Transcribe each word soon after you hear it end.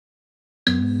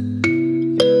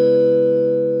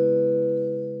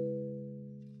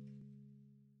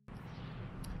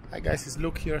Guys, it's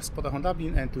Luke here, Spotahome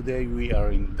Dublin, and today we are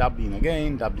in Dublin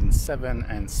again, Dublin 7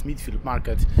 and Smithfield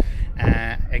Market,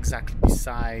 exactly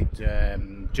beside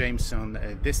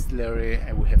Jameson Distillery.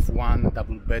 We have one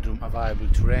double bedroom available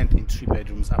to rent in 3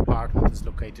 bedrooms apartment. Is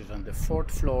located on the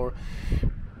 4th floor.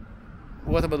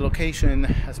 What about location?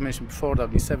 As mentioned before,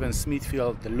 Dublin 7,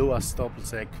 Smithfield, the lowest stop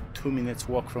is like 2 minutes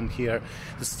walk from here.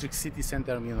 The strict city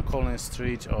center, Collins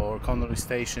Street or Connolly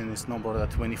Station is no more than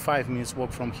 25 minutes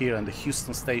walk from here, and the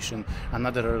Houston Station,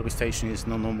 another railway station, is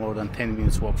no more than 10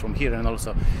 minutes walk from here, and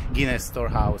also Guinness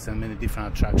Storehouse and many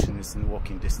different attractions in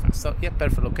walking distance. So yeah,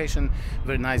 perfect location,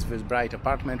 very nice, very bright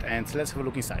apartment, and let's have a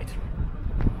look inside.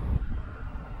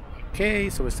 Okay,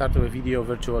 so we start with a video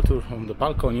virtual tour from the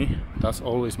balcony. That's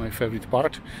always my favorite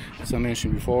part. As I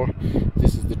mentioned before,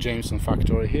 this is the Jameson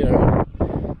factory here.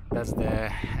 That's the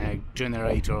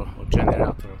generator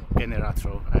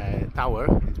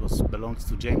tower. It belongs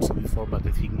to Jameson before, but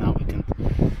I think now we can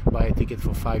buy a ticket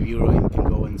for €5 and you can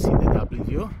go and see the Dublin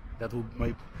view. That would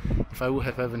make, if I would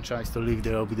have ever chance to live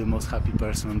there, I would be the most happy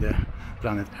person on the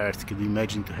planet Earth. Could you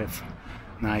imagine to have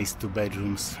nice 2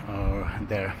 bedrooms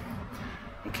there?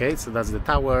 Okay, so that's the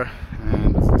tower,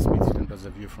 and that's the Smithfield, and that's the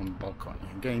view from the balcony.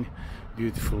 Again,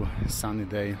 beautiful sunny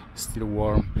day, still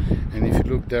warm. And if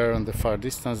you look there on the far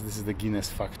distance, this is the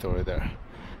Guinness factory there,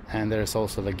 and there is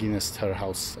also the Guinness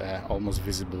storehouse almost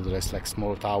visible. There is like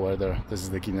small tower there. This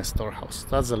is the Guinness storehouse.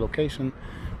 That's the location,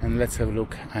 and let's have a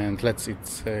look and let's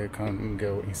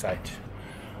go inside.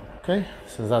 Okay,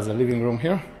 so that's the living room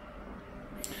here.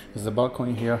 There's the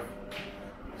balcony here,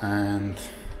 and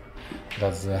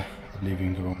that's the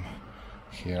living room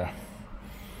here.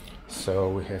 So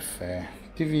we have a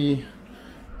TV,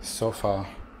 sofa,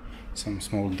 some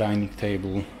small dining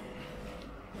table,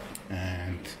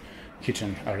 and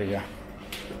kitchen area,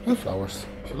 and flowers.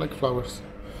 If you like flowers,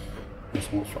 and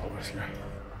small flowers here.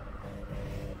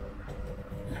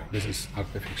 Yeah, this is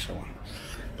artificial one,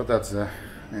 but that's the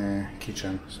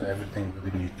kitchen. So everything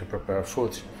we need to prepare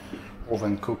food,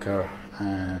 oven, cooker,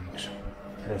 and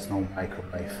there's no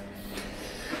microwave.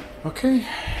 Okay,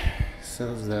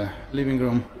 so the living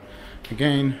room.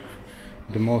 Again,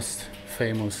 the most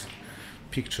famous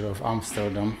picture of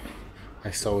Amsterdam. I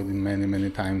saw it in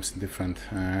many times in different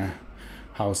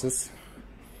houses.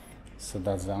 So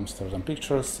that's the Amsterdam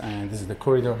pictures, and this is the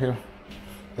corridor here.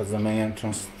 That's the main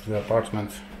entrance to the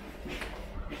apartment.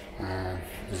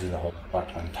 This is the whole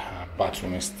apartment.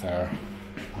 Bathroom is there.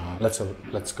 Let's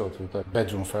go to the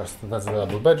bedroom first. That's the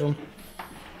double bedroom.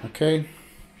 Okay.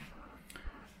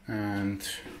 And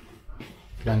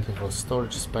plenty of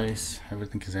storage space.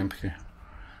 Everything is empty,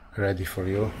 ready for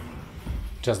you.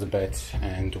 Just the bed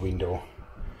and window.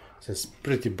 So it's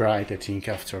pretty bright. I think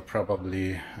after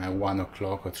probably 1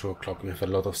 o'clock or 2 o'clock we have a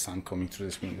lot of sun coming through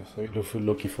this window. So if you're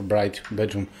looking for bright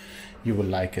bedroom, you will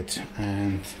like it.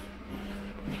 And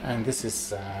this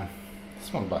is a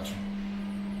small bathroom.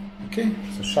 Okay,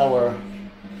 so shower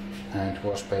and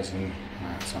wash basin,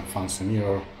 some fancy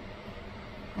mirror.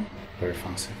 Very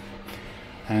fancy.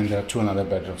 And there are 2 another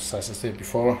bedrooms. As I said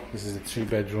before, this is a 3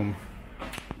 bedroom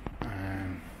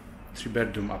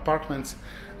apartment.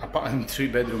 3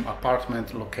 bedroom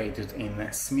apartment located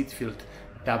in Smithfield,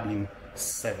 Dublin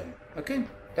 7. Okay,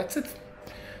 that's it.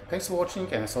 Thanks for watching,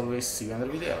 and as always, see you in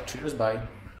another video. Cheers, bye.